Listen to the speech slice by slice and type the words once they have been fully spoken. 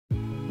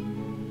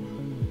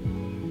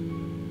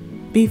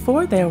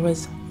Before there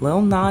was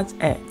Lil Nas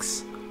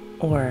X,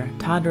 or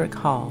Todrick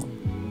Hall,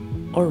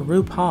 or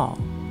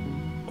RuPaul,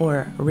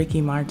 or Ricky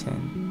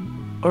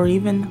Martin, or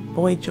even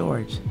Boy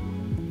George,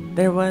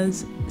 there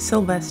was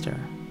Sylvester.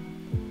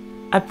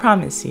 I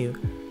promise you,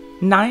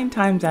 9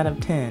 times out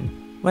of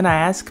 10, when I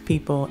ask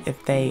people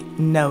if they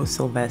know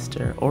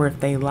Sylvester or if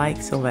they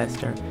like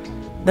Sylvester,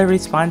 the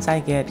response I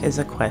get is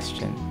a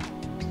question.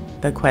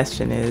 The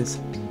question is,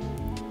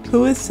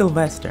 who is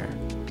Sylvester?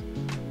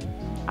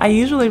 I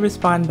usually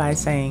respond by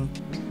saying,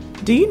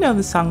 do you know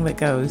the song that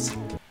goes,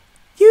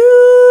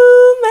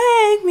 you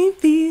make me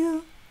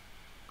feel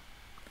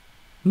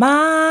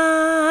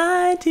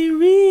mighty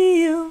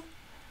real?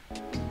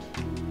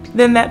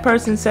 Then that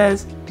person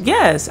says,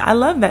 yes, I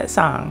love that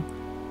song.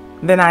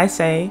 Then I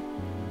say,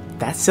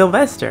 that's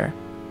Sylvester.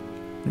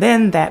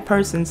 Then that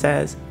person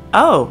says,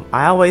 oh,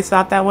 I always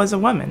thought that was a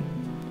woman.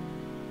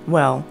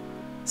 Well,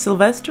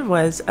 Sylvester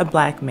was a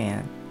black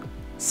man,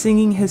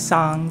 singing his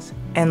songs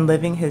and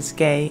living his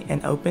gay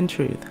and open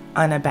truth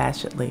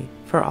unabashedly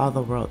for all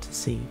the world to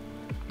see.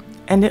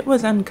 And it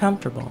was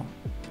uncomfortable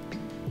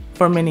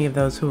for many of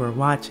those who were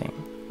watching,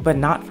 but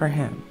not for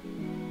him.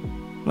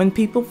 When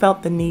people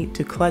felt the need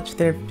to clutch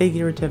their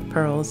figurative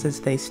pearls as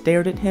they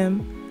stared at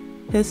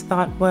him, his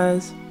thought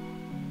was,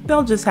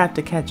 they'll just have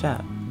to catch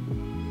up.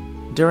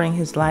 During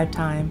his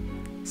lifetime,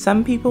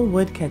 some people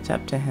would catch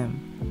up to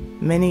him,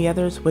 many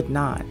others would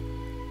not,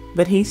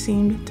 but he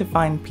seemed to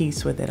find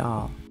peace with it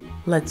all.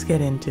 Let's get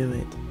into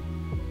it.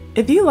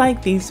 If you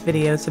like these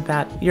videos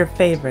about your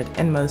favorite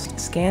and most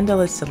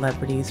scandalous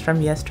celebrities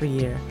from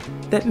yesteryear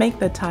that make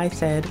the Ty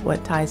Said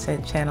What Ty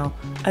Said channel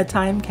a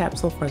time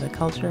capsule for the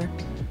culture,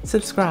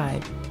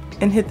 subscribe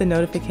and hit the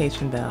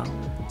notification bell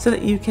so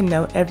that you can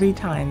know every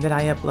time that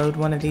I upload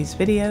one of these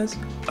videos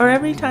or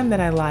every time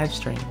that I live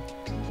stream.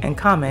 And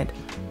comment,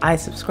 I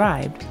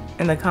subscribed,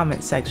 in the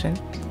comment section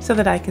so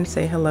that I can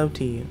say hello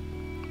to you.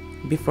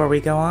 Before we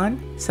go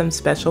on, some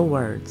special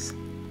words.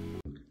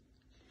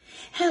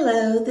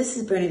 Hello, this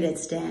is Bernadette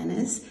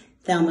Stannis,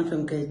 Thelma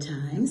from Good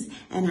Times,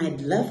 and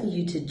I'd love for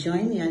you to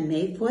join me on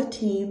May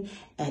 14th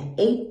at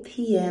 8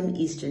 p.m.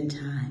 Eastern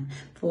Time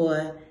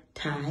for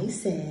Ty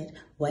Said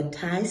What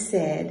Ty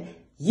Said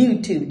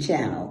YouTube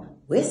channel.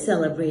 We're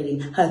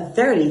celebrating her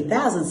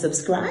 30,000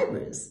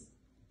 subscribers.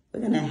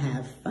 We're going to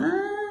have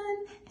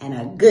fun and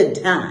a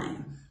good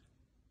time.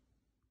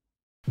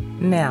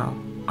 Now,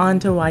 on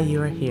to why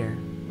you are here.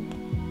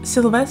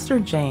 Sylvester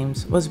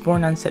James was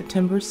born on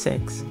September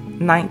 6,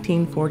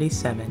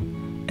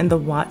 1947, in the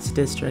Watts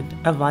district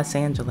of Los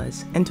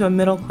Angeles into a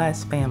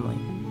middle-class family.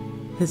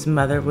 His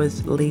mother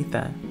was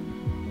Letha.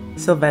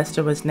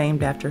 Sylvester was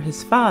named after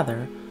his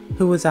father,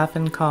 who was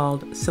often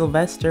called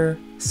Sylvester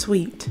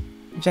Sweet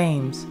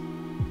James.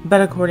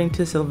 But according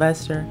to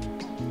Sylvester,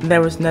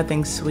 there was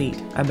nothing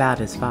sweet about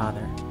his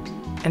father.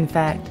 In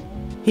fact,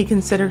 he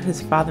considered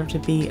his father to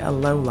be a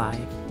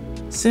lowlife.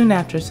 Soon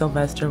after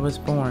Sylvester was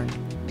born,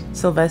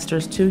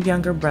 Sylvester's 2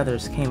 younger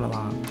brothers came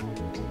along.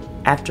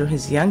 After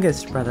his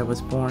youngest brother was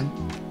born,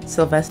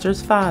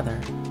 Sylvester's father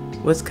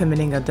was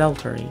committing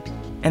adultery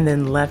and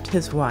then left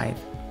his wife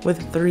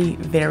with 3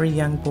 very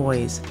young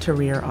boys to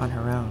rear on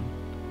her own.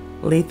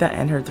 Letha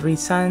and her 3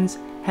 sons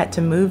had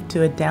to move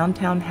to a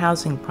downtown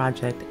housing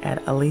project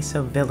at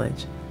Aliso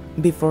Village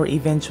before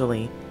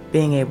eventually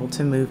being able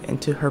to move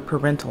into her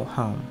parental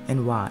home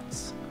in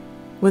Watts.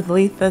 With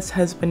Letha's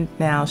husband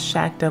now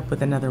shacked up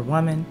with another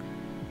woman,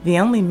 the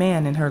only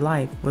man in her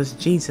life was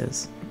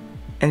Jesus,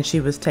 and she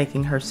was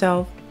taking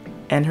herself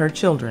and her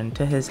children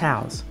to his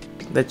house,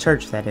 the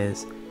church that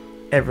is,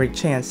 every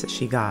chance that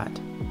she got.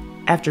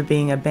 After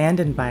being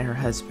abandoned by her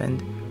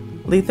husband,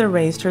 Letha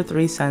raised her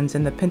 3 sons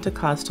in the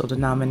Pentecostal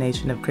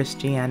denomination of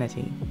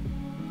Christianity.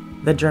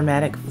 The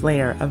dramatic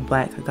flair of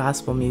black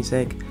gospel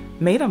music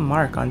made a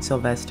mark on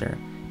Sylvester,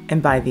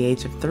 and by the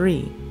age of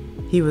 3,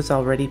 he was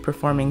already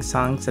performing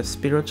songs of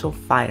spiritual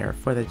fire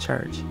for the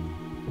church.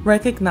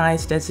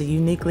 Recognized as a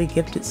uniquely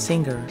gifted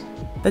singer,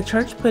 the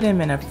church put him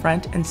in a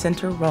front and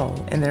center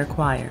role in their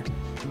choir,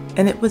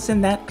 and it was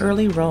in that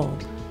early role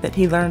that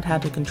he learned how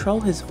to control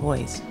his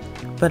voice,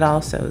 but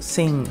also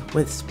sing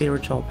with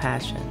spiritual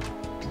passion.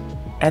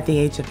 At the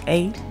age of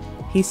 8,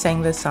 he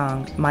sang the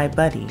song My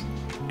Buddy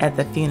at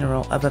the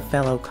funeral of a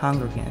fellow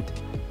congregant,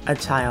 a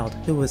child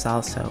who was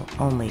also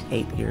only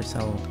 8 years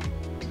old.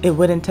 It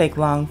wouldn't take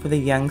long for the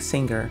young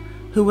singer,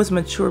 who was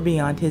mature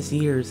beyond his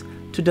years,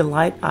 to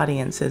delight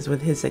audiences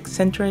with his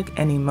eccentric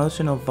and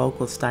emotional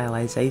vocal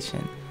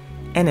stylization,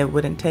 and it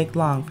wouldn't take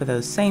long for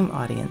those same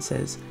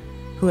audiences,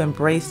 who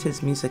embraced his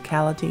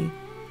musicality,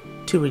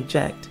 to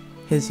reject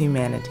his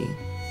humanity.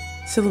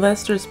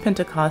 Sylvester's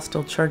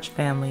Pentecostal church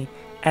family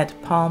at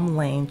Palm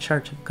Lane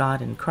Church of God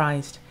in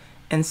Christ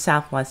in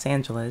South Los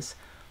Angeles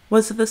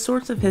was the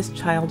source of his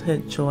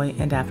childhood joy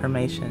and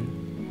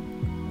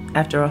affirmation.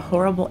 After a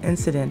horrible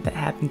incident that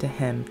happened to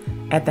him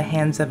at the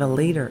hands of a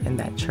leader in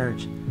that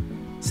church,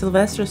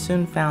 Sylvester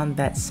soon found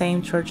that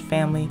same church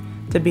family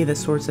to be the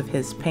source of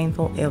his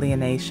painful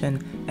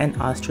alienation and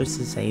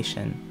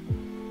ostracization.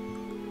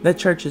 The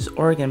church's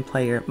organ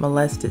player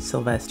molested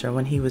Sylvester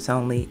when he was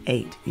only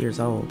 8 years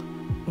old.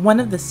 One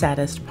of the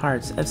saddest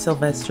parts of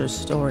Sylvester's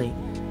story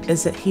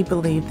is that he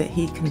believed that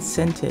he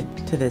consented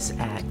to this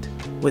act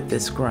with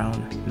this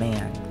grown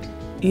man.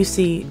 You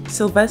see,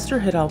 Sylvester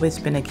had always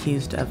been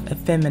accused of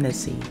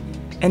effeminacy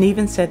and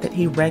even said that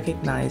he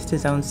recognized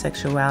his own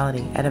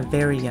sexuality at a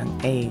very young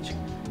age.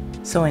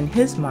 So in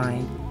his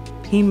mind,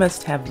 he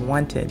must have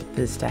wanted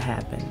this to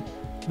happen.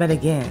 But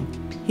again,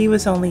 he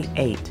was only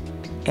 8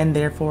 and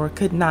therefore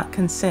could not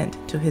consent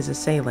to his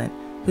assailant,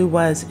 who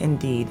was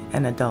indeed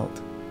an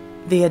adult.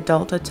 The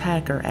adult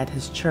attacker at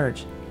his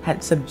church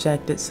had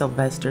subjected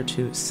Sylvester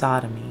to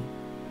sodomy.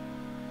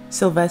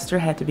 Sylvester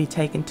had to be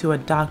taken to a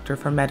doctor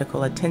for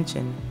medical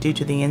attention due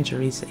to the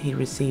injuries that he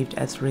received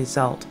as a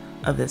result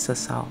of this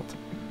assault.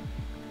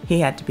 He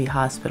had to be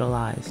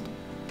hospitalized.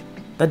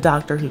 The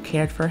doctor who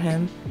cared for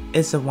him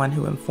is the one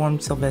who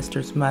informed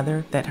Sylvester's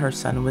mother that her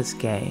son was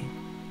gay.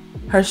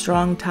 Her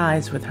strong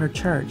ties with her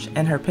church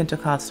and her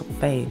Pentecostal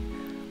faith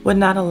would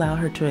not allow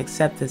her to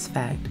accept this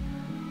fact,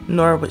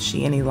 nor would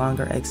she any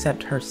longer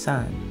accept her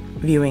son,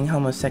 viewing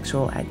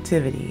homosexual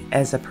activity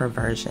as a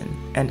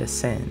perversion and a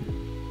sin.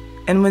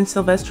 And when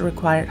Sylvester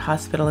required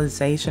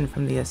hospitalization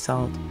from the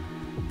assault,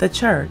 the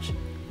church,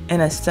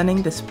 in a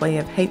stunning display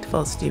of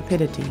hateful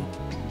stupidity,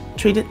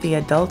 treated the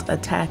adult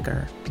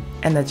attacker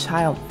and the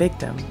child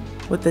victim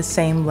with the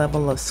same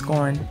level of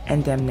scorn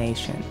and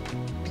damnation.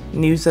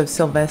 News of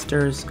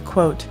Sylvester's,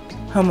 quote,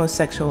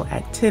 homosexual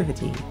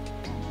activity,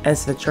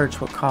 as the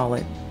church would call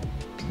it,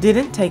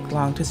 didn't take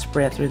long to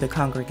spread through the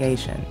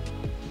congregation.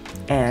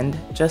 And,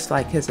 just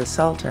like his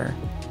assaulter,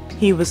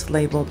 he was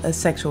labeled a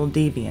sexual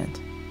deviant.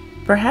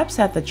 Perhaps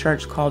had the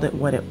church called it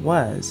what it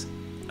was,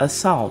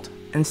 assault,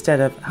 instead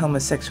of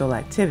homosexual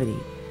activity,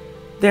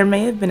 there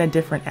may have been a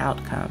different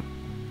outcome.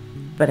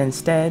 But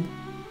instead,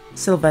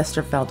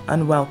 Sylvester felt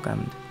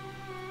unwelcomed.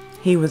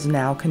 He was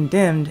now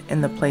condemned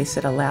in the place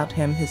that allowed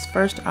him his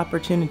first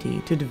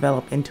opportunity to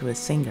develop into a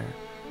singer.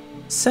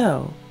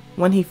 So,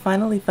 when he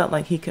finally felt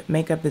like he could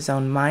make up his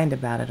own mind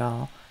about it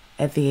all,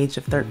 at the age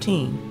of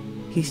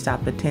 13, he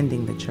stopped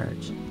attending the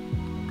church.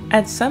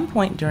 At some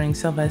point during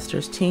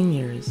Sylvester's teen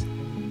years,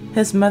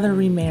 his mother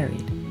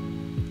remarried.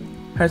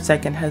 Her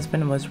second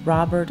husband was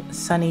Robert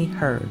Sonny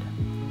Hurd.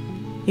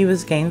 He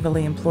was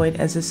gainfully employed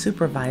as a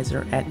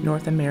supervisor at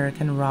North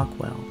American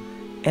Rockwell,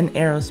 an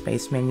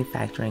aerospace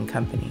manufacturing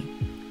company.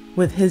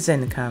 With his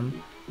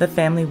income, the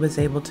family was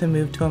able to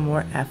move to a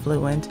more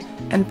affluent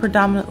and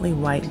predominantly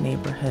white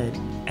neighborhood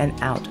and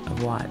out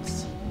of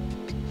Watts.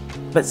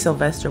 But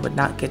Sylvester would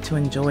not get to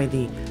enjoy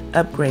the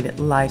upgraded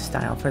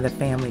lifestyle for the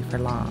family for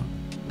long.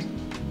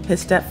 His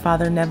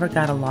stepfather never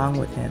got along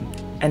with him,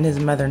 and his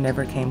mother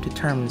never came to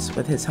terms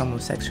with his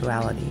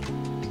homosexuality.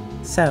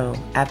 So,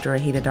 after a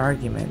heated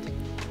argument,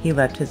 he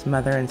left his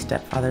mother and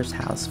stepfather's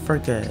house for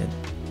good.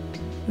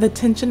 The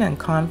tension and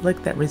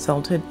conflict that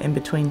resulted in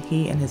between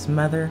he and his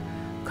mother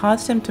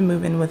caused him to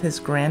move in with his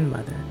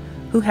grandmother,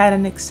 who had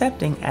an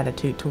accepting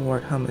attitude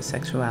toward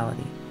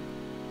homosexuality.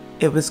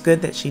 It was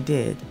good that she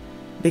did,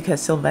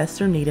 because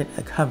Sylvester needed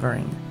a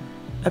covering,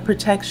 a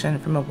protection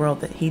from a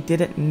world that he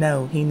didn't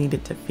know he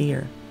needed to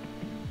fear.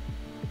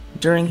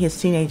 During his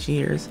teenage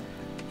years,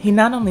 he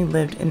not only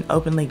lived an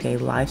openly gay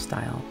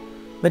lifestyle,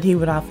 but he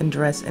would often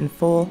dress in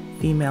full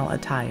female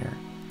attire.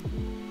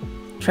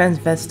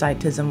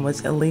 Transvestitism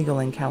was illegal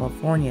in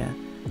California,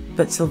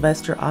 but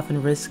Sylvester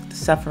often risked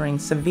suffering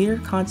severe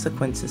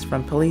consequences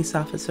from police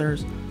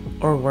officers,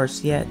 or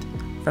worse yet,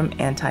 from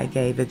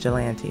anti-gay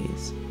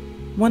vigilantes.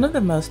 One of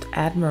the most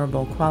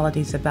admirable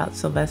qualities about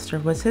Sylvester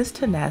was his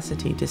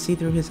tenacity to see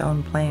through his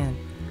own plan,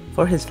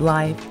 for his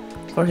life,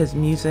 for his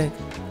music,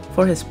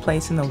 for his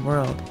place in the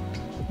world,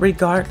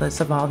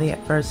 regardless of all the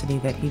adversity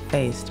that he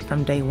faced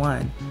from day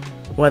one,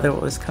 whether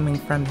it was coming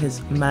from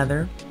his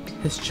mother,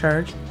 his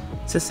church,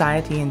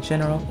 society in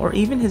general, or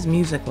even his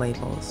music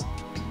labels.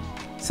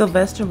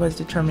 Sylvester was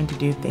determined to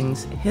do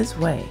things his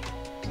way.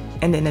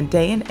 And in a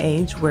day and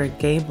age where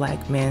gay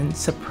black men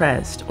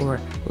suppressed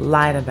or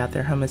lied about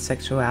their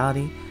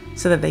homosexuality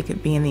so that they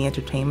could be in the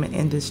entertainment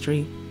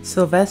industry,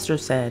 Sylvester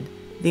said,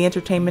 "The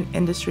entertainment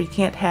industry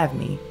can't have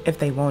me if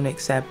they won't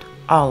accept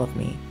all of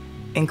me,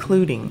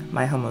 including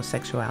my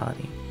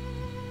homosexuality."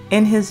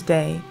 In his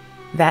day,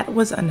 that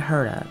was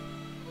unheard of.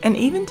 And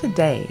even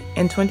today,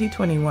 in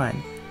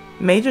 2021,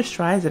 major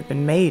strides have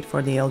been made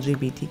for the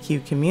LGBTQ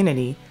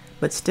community,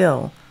 but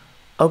still,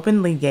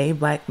 openly gay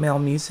black male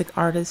music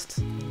artists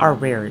are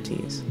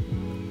rarities.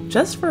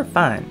 Just for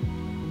fun,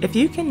 if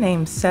you can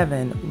name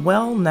 7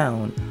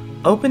 well-known,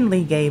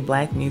 openly gay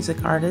black music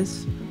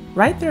artists,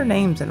 write their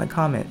names in the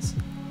comments.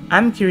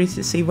 I'm curious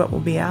to see what will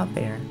be out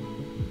there.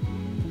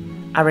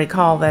 I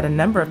recall that a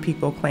number of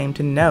people claimed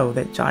to know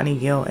that Johnny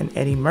Gill and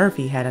Eddie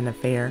Murphy had an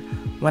affair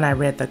when I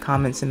read the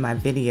comments in my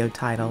video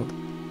titled,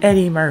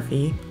 "Eddie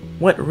Murphy,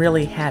 What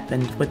Really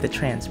Happened with the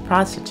Trans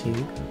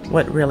Prostitute?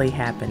 What Really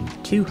Happened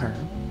to Her?"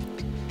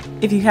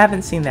 If you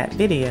haven't seen that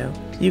video,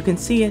 you can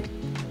see it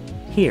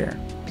here.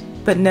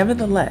 But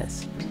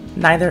nevertheless,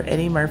 neither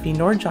Eddie Murphy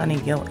nor Johnny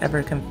Gill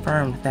ever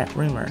confirmed that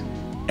rumor,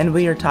 and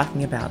we are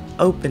talking about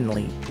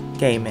openly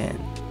gay men.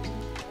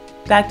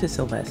 Back to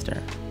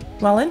Sylvester.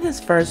 While in his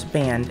first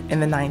band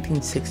in the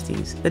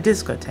 1960s, the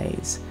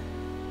Discotheques,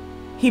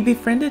 he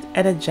befriended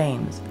Etta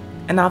James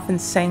and often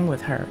sang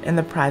with her in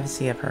the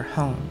privacy of her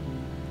home.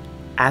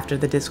 After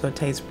the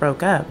Discotheques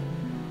broke up,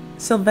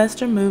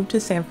 Sylvester moved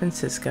to San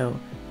Francisco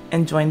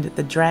and joined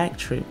the drag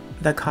troupe,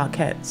 the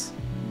Coquettes.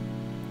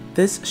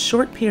 This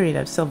short period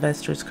of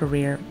Sylvester's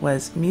career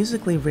was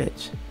musically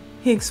rich.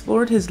 He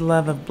explored his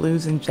love of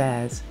blues and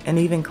jazz and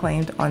even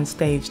claimed on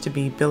stage to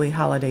be Billie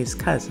Holiday's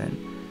cousin.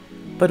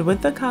 But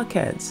with the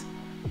Coquettes,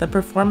 the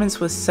performance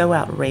was so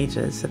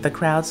outrageous that the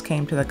crowds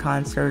came to the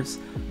concerts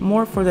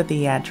more for the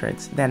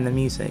theatrics than the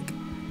music.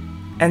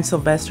 And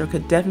Sylvester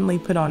could definitely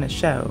put on a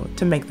show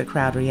to make the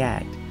crowd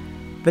react.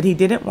 But he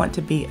didn't want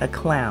to be a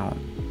clown.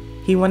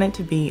 He wanted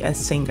to be a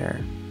singer.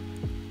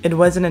 It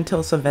wasn't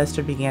until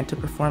Sylvester began to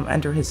perform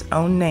under his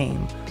own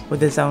name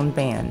with his own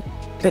band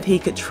that he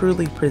could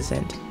truly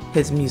present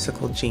his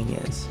musical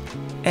genius.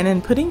 And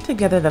in putting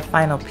together the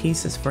final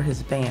pieces for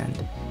his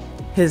band,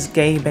 his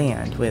gay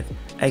band with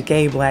a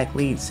gay black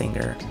lead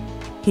singer,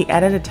 he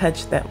added a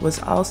touch that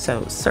was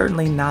also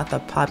certainly not the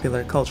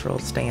popular cultural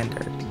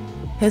standard: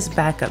 his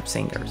backup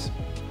singers.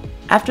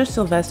 After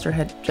Sylvester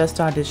had just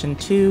auditioned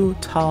two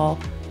tall,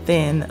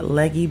 thin,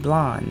 leggy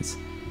blondes,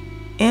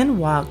 in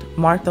walked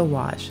Martha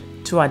Wash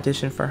to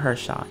audition for her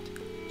shot.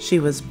 She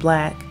was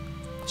black,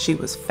 she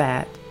was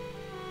fat,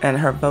 and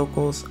her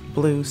vocals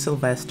blew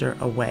Sylvester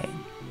away.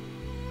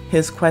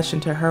 His question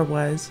to her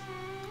was,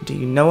 "Do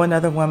you know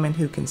another woman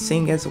who can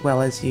sing as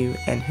well as you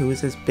and who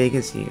is as big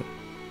as you?"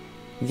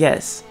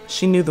 Yes,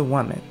 she knew the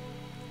woman.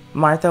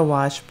 Martha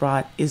Wash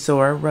brought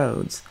Izora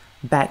Rhodes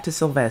back to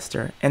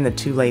Sylvester, and the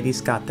two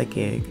ladies got the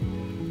gig.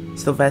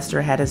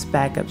 Sylvester had his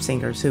backup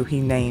singers who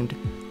he named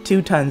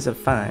 2 Tons of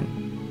Fun.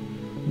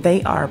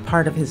 They are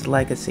part of his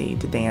legacy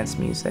to dance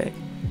music,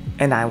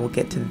 and I will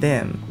get to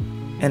them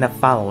in a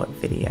follow-up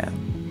video.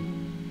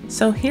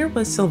 So here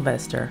was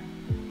Sylvester,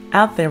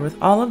 out there with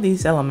all of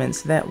these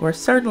elements that were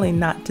certainly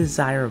not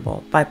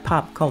desirable by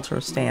pop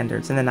cultural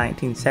standards in the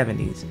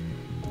 1970s.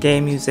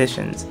 Gay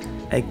musicians,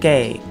 a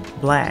gay,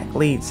 black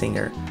lead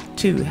singer,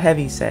 2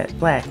 heavy-set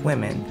black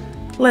women.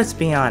 Let's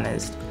be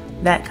honest,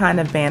 that kind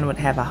of band would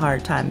have a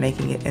hard time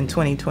making it in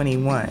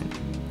 2021,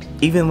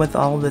 even with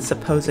all the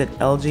supposed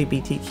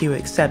LGBTQ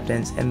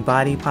acceptance and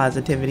body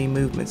positivity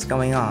movements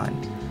going on.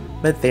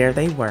 But there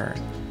they were,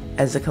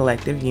 as a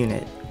collective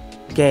unit,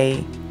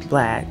 gay,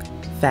 black,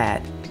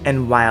 fat,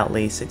 and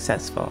wildly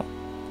successful.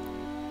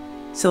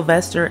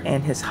 Sylvester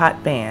and his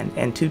hot band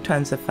and 2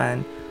 Tons of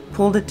Fun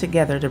pulled it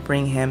together to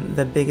bring him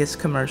the biggest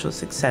commercial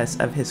success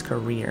of his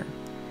career.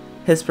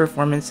 His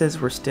performances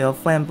were still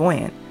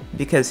flamboyant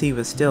because he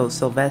was still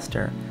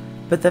Sylvester,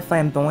 but the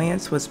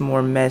flamboyance was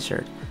more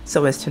measured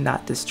so as to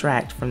not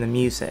distract from the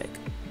music.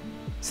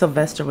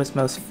 Sylvester was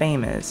most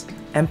famous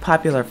and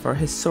popular for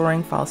his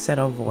soaring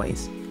falsetto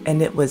voice,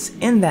 and it was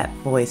in that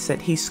voice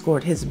that he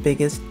scored his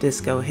biggest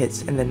disco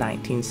hits in the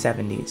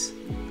 1970s.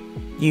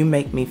 You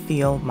Make Me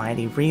Feel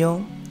Mighty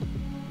Real,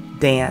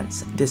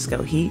 Dance,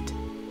 Disco Heat,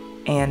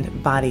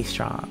 and Body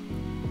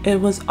Strong. It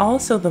was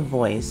also the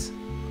voice,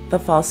 the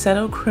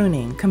falsetto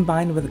crooning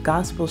combined with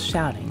gospel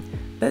shouting,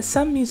 that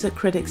some music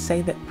critics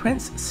say that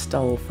Prince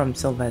stole from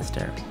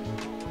Sylvester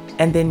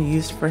and then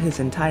used for his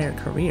entire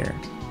career.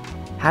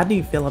 How do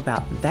you feel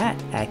about that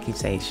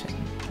accusation?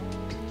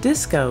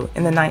 Disco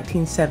in the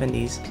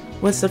 1970s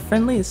was the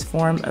friendliest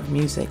form of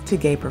music to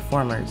gay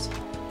performers,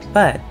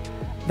 but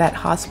that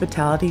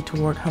hospitality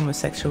toward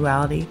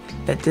homosexuality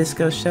that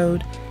disco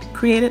showed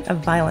created a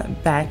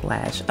violent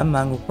backlash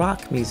among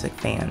rock music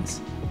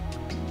fans.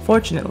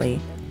 Fortunately,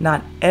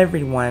 not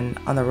everyone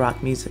on the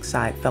rock music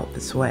side felt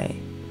this way.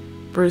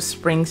 Bruce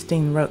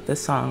Springsteen wrote the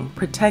song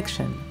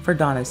Protection for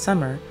Donna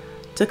Summer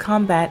to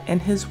combat, in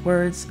his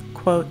words,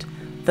 quote,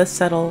 the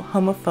subtle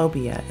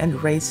homophobia and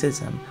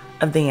racism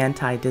of the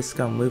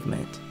anti-disco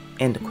movement,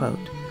 end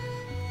quote.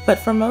 But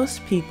for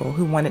most people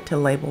who wanted to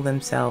label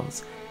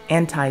themselves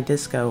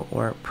anti-disco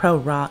or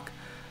pro-rock,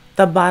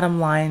 the bottom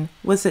line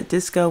was that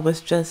disco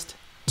was just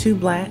too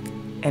black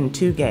and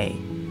too gay,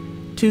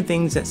 2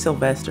 things that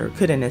Sylvester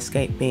couldn't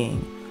escape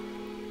being.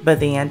 But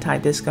the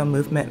anti-disco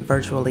movement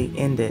virtually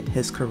ended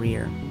his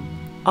career.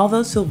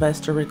 Although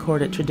Sylvester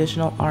recorded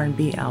traditional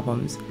R&B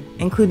albums,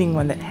 including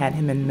one that had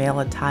him in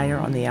male attire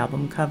on the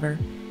album cover,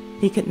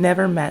 he could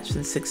never match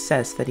the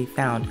success that he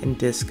found in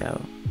disco.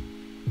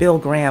 Bill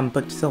Graham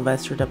booked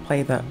Sylvester to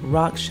play the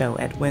rock show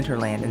at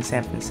Winterland in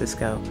San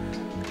Francisco,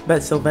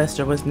 but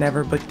Sylvester was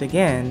never booked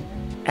again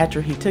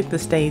after he took the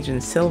stage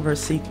in silver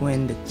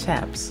sequined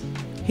chaps.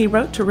 He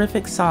wrote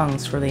terrific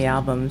songs for the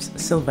albums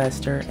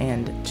Sylvester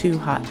and Too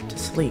Hot to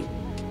Sleep.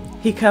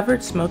 He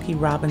covered Smokey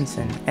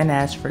Robinson and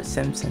Ashford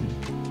Simpson.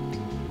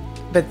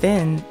 But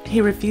then, he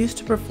refused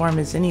to perform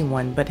as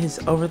anyone but his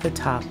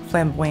over-the-top,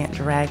 flamboyant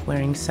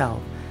drag-wearing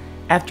self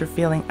after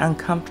feeling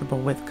uncomfortable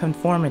with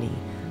conformity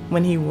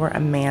when he wore a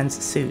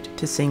man's suit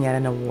to sing at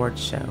an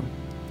awards show.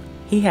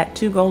 He had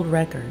 2 gold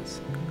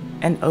records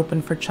and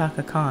opened for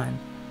Chaka Khan,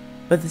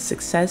 but the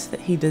success that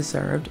he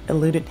deserved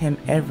eluded him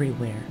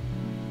everywhere,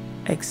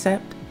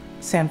 except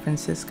San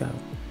Francisco.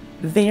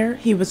 There,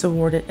 he was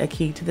awarded a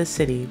key to the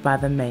city by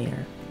the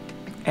mayor,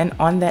 and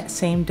on that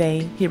same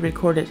day, he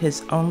recorded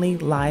his only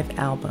live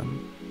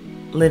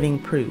album, Living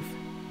Proof.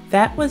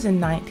 That was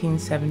in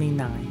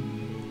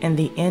 1979, and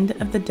the end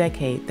of the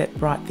decade that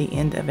brought the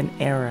end of an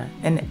era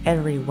in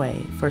every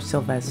way for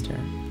Sylvester.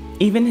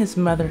 Even his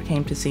mother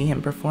came to see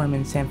him perform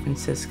in San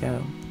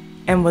Francisco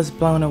and was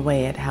blown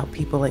away at how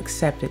people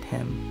accepted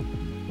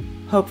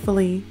him.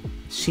 Hopefully,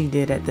 she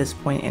did at this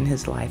point in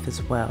his life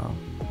as well,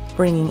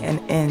 bringing an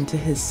end to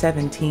his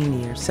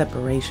 17-year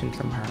separation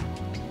from her.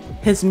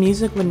 His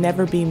music would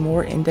never be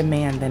more in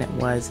demand than it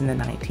was in the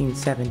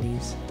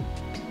 1970s.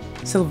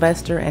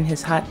 Sylvester and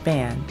his hot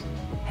band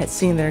had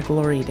seen their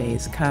glory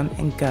days come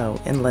and go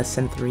in less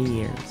than 3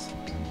 years.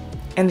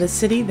 And the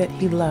city that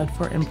he loved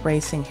for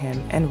embracing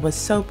him and was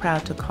so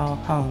proud to call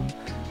home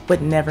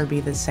would never be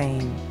the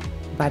same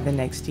by the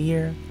next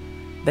year,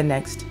 the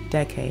next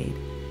decade,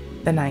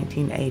 the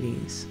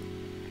 1980s.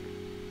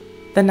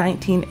 The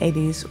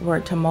 1980s were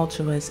a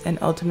tumultuous and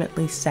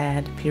ultimately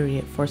sad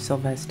period for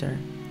Sylvester.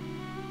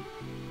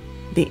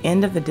 The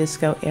end of the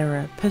disco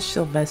era pushed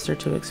Sylvester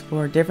to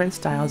explore different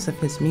styles of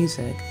his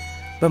music,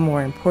 but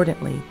more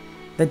importantly,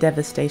 the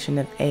devastation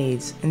of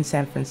AIDS in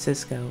San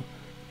Francisco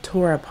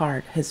tore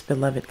apart his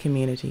beloved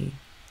community.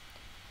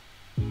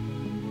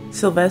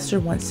 Sylvester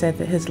once said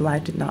that his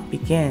life did not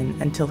begin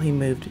until he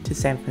moved to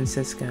San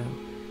Francisco,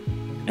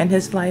 and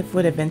his life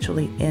would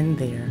eventually end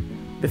there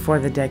before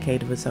the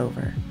decade was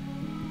over.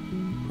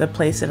 The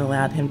place that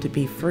allowed him to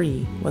be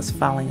free was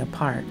falling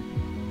apart,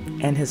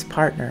 and his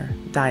partner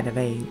died of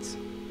AIDS.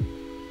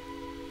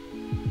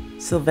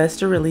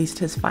 Sylvester released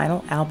his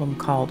final album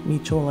called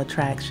Mutual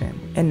Attraction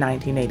in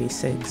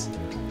 1986.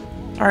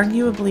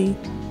 Arguably,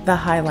 the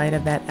highlight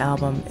of that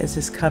album is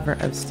his cover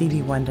of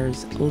Stevie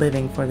Wonder's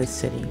Living for the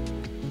City.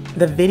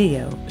 The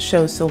video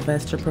shows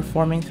Sylvester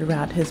performing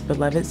throughout his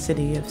beloved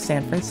city of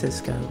San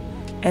Francisco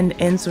and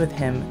ends with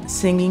him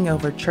singing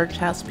over church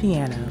house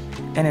piano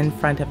and in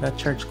front of a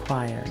church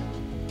choir.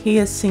 He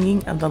is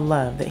singing of the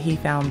love that he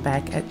found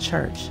back at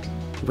church,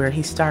 where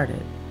he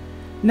started.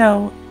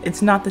 No,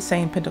 it's not the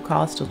same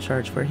Pentecostal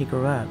church where he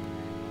grew up.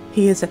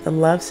 He is at the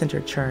Love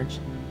Center Church,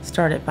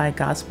 started by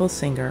gospel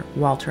singer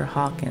Walter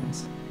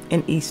Hawkins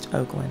in East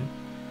Oakland.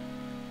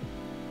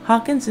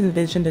 Hawkins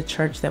envisioned a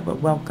church that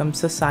would welcome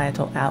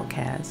societal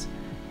outcasts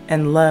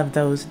and love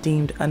those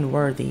deemed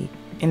unworthy,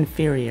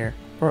 inferior,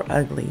 or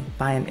ugly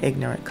by an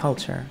ignorant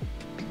culture.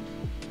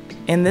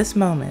 In this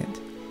moment,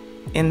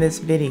 in this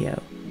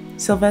video,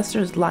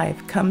 Sylvester's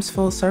life comes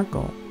full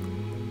circle.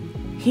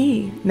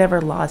 He never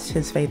lost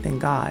his faith in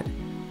God,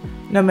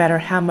 no matter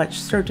how much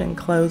certain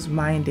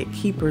closed-minded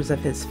keepers of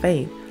his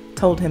faith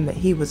told him that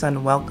he was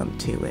unwelcome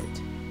to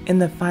it. In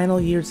the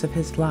final years of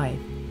his life,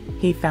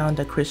 he found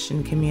a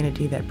Christian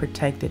community that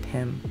protected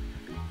him,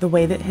 the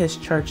way that his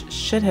church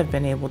should have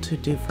been able to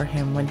do for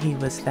him when he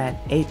was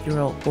that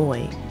 8-year-old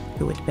boy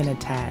who had been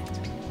attacked.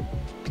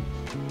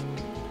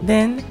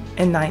 Then,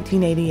 in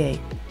 1988,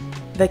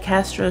 the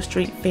Castro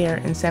Street Fair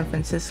in San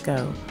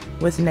Francisco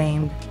was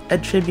named a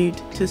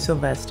tribute to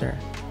Sylvester.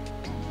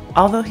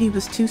 Although he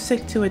was too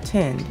sick to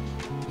attend,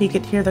 he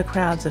could hear the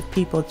crowds of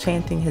people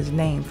chanting his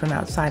name from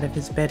outside of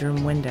his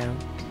bedroom window.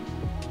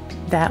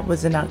 That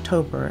was in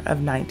October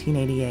of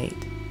 1988.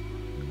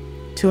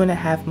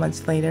 2.5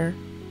 months later,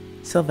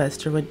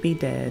 Sylvester would be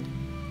dead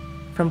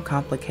from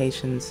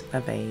complications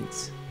of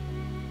AIDS.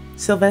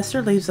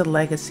 Sylvester leaves a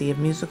legacy of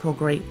musical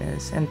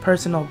greatness and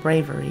personal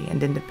bravery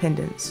and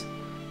independence.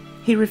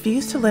 He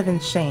refused to live in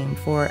shame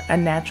for a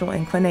natural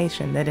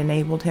inclination that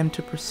enabled him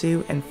to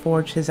pursue and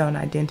forge his own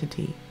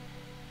identity.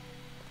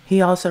 He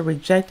also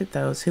rejected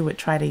those who would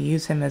try to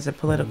use him as a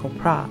political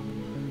prop.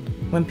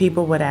 When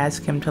people would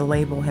ask him to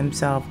label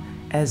himself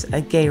as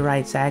a gay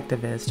rights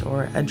activist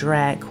or a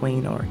drag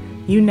queen or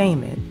you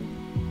name it,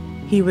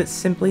 he would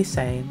simply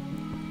say,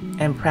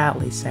 and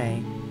proudly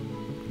say,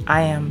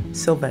 "I am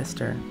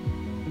Sylvester."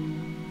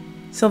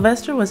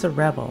 Sylvester was a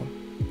rebel.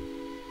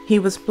 He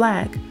was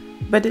black,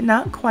 but did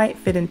not quite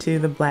fit into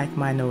the black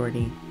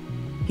minority.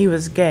 He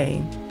was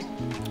gay,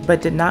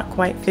 but did not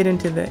quite fit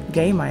into the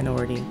gay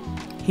minority.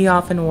 He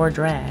often wore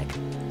drag,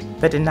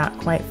 but did not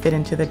quite fit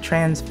into the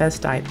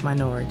transvestite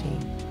minority.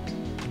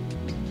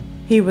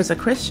 He was a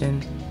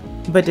Christian,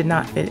 but did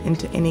not fit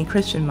into any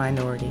Christian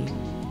minority.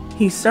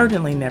 He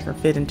certainly never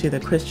fit into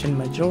the Christian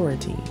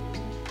majority.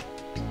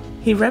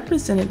 He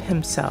represented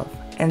himself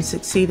and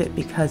succeeded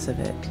because of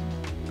it,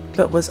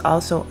 but was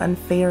also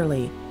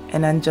unfairly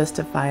and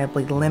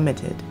unjustifiably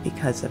limited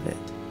because of it.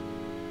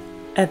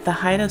 At the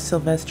height of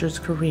Sylvester's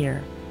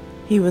career,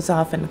 he was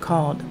often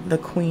called the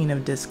Queen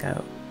of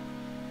Disco.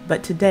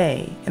 But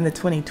today, in the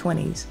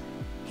 2020s,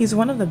 he's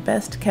one of the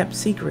best-kept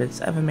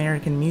secrets of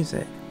American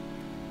music.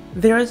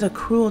 There is a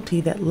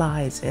cruelty that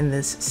lies in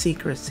this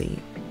secrecy.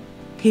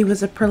 He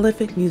was a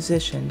prolific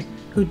musician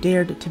who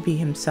dared to be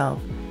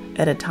himself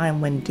at a time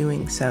when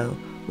doing so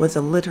was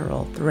a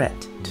literal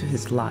threat to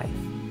his life.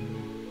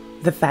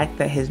 The fact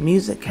that his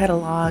music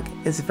catalog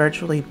is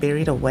virtually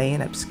buried away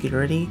in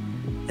obscurity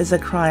is a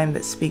crime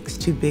that speaks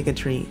to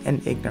bigotry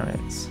and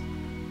ignorance.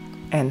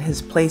 And his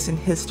place in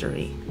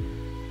history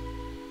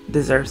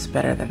deserves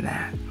better than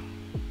that.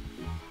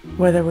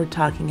 Whether we're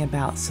talking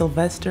about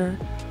Sylvester,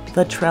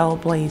 the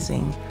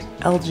trailblazing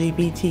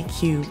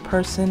LGBTQ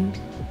person,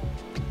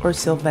 or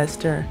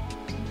Sylvester,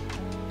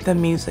 the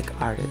music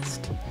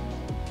artist.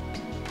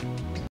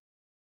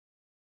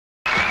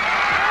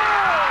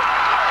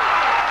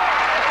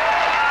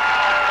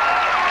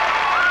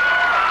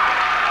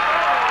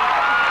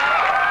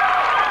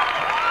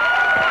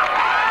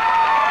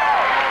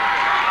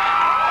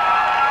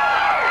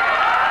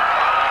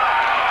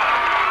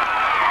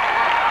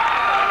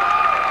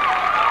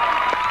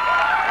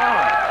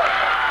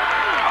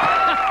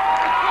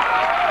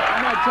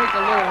 Take a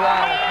little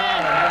while to calm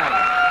him down.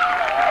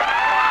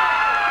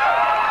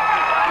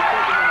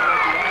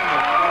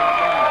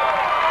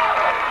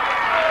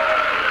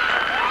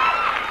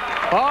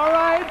 All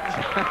right.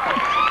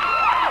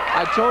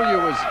 I told you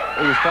it was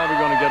probably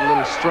going to get a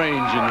little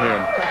strange in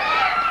here.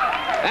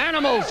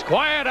 Animals,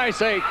 quiet, I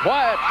say,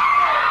 quiet.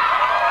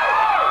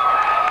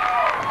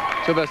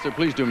 Sylvester,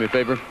 please do me a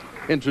favor.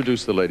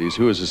 Introduce the ladies.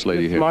 Who is this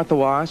lady here? Martha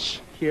Wash,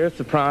 here,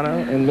 soprano,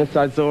 and Miss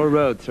Izora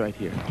Rhodes right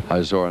here.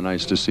 Izora,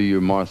 nice to see you.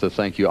 Martha,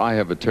 thank you. I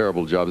have a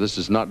terrible job. This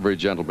is not very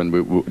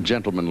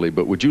gentlemanly,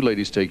 but would you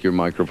ladies take your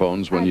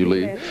microphones when you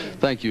leave?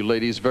 Thank you,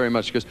 ladies, very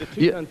much. Because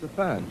 2 tons of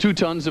fun. 2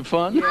 tons of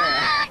fun?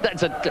 Yeah.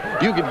 That's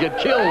you could get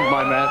killed,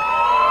 my man.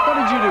 What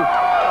did you do?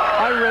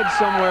 I read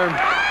somewhere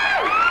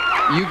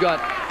you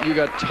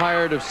got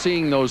tired of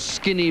seeing those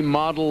skinny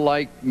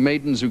model-like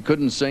maidens who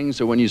couldn't sing,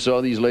 so when you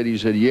saw these ladies, you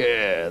said,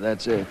 yeah,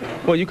 that's it.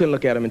 Well, you can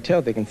look at them and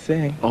tell they can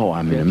sing. Oh,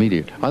 I mean,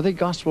 immediate. Are they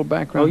gospel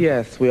background? Oh,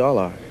 yes, we all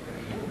are.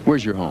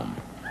 Where's your home?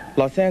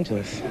 Los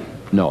Angeles.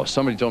 No,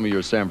 somebody told me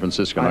you're San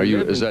Francisco.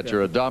 Is that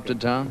your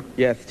adopted town?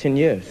 Yes, 10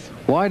 years.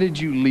 Why did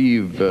you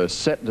leave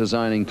set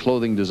designing,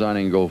 clothing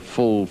designing, and go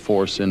full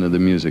force into the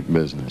music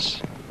business?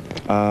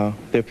 There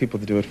are people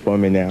to do it for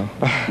me now.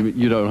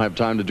 You don't have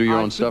time to do your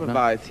own stuff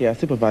now? Yeah, I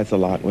supervise a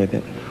lot with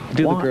it.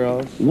 The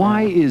girls.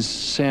 Why is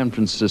San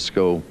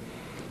Francisco,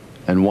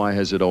 and why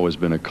has it always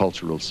been a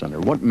cultural center?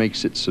 What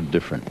makes it so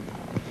different?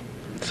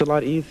 It's a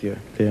lot easier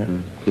there.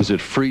 Is it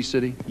free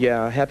city?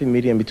 Yeah, a happy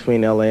medium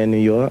between L.A. and New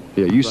York.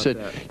 Yeah, you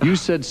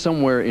said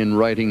somewhere in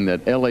writing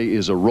that L.A.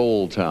 is a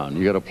role town.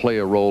 You got to play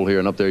a role here,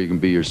 and up there you can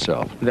be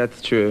yourself.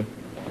 That's true.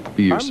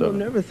 Be yourself. I'm a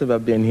little nervous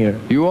about being here.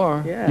 You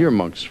are? Yeah. You're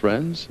amongst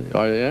friends.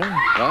 Oh, yeah?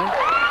 Right?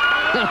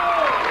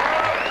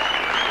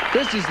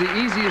 This is the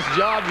easiest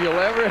job you'll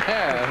ever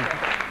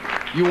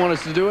have. You want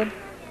us to do it?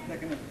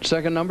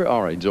 Second number?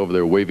 All right, he's over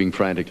there waving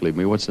frantically at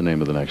me. What's the name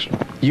of the next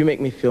one? You Make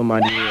Me Feel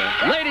Mighty Real.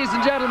 Ladies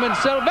and gentlemen,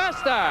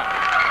 Sylvester!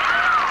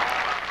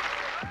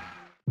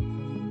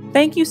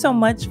 Thank you so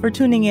much for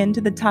tuning in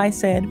to the Ty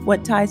Said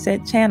What Ty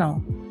Said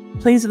channel.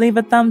 Please leave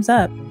a thumbs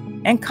up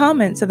and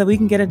comment so that we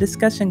can get a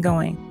discussion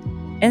going.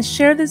 And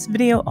share this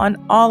video on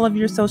all of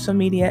your social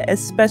media,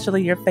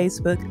 especially your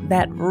Facebook.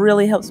 That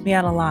really helps me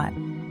out a lot.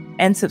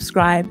 And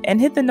subscribe and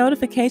hit the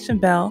notification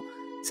bell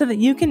so that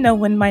you can know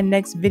when my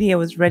next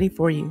video is ready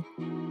for you.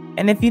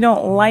 And if you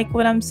don't like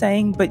what I'm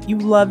saying, but you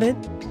love it,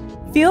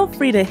 feel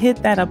free to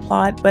hit that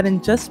applaud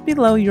button just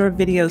below your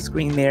video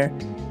screen there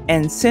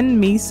and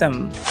send me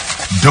some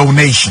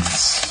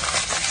donations.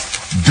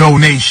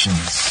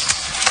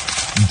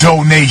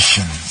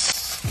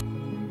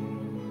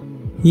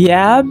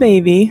 Yeah,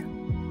 baby.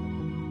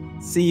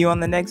 See you on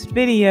the next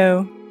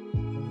video.